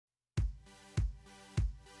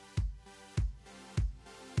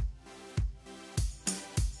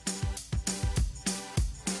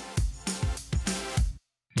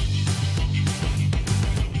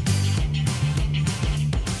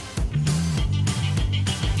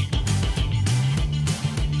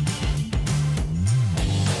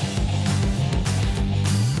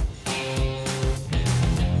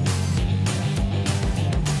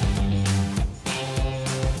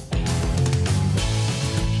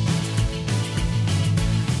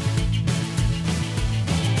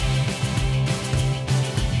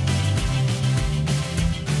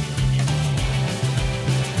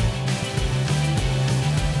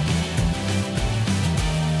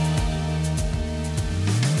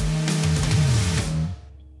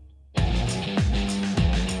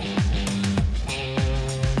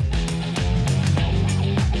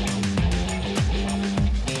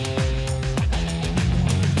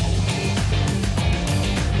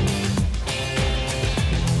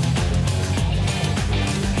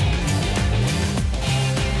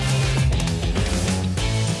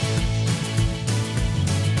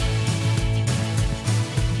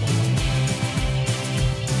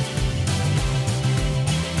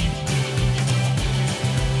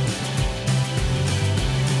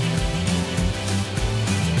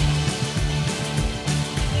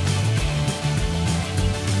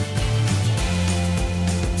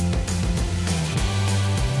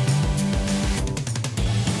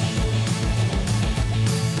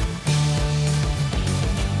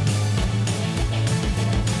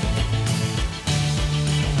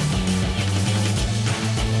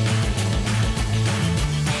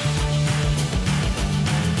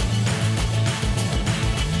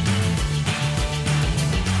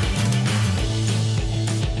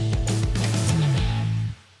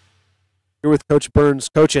with Coach Burns.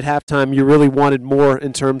 Coach, at halftime, you really wanted more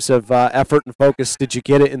in terms of effort and focus. Did you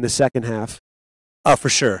get it in the second half? Oh, for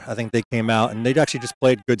sure. I think they came out and they actually just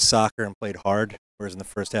played good soccer and played hard. Whereas in the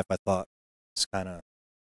first half, I thought just kind of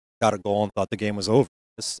got a goal and thought the game was over.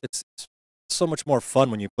 It's so much more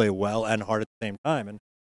fun when you play well and hard at the same time, and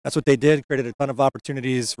that's what they did. Created a ton of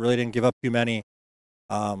opportunities. Really didn't give up too many.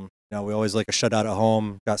 We always like a shutout at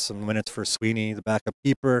home. Got some minutes for Sweeney, the backup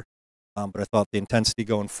keeper. But I thought the intensity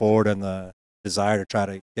going forward and the desire to try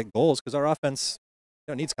to get goals, because our offense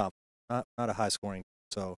needs confidence, not a high scoring.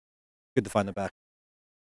 So good to find the back.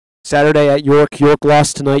 Saturday at York. York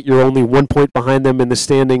lost tonight. You're only 1 point behind them in the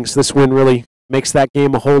standings. This win really makes that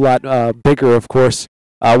game a whole lot bigger, of course.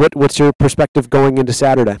 What's your perspective going into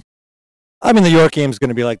Saturday? I mean, the York game is going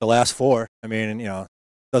to be like the last four. I mean,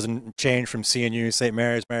 doesn't change from CNU, St.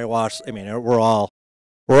 Mary's, Mary Wash. I mean, we're all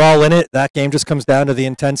in it. That game just comes down to the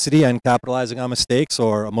intensity and capitalizing on mistakes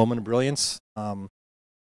or a moment of brilliance. I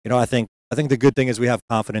think the good thing is we have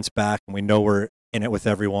confidence back and we know we're in it with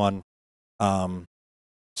everyone.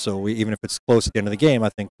 So even if it's close at the end of the game, I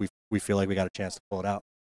think we feel like we got a chance to pull it out.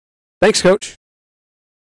 Thanks, Coach.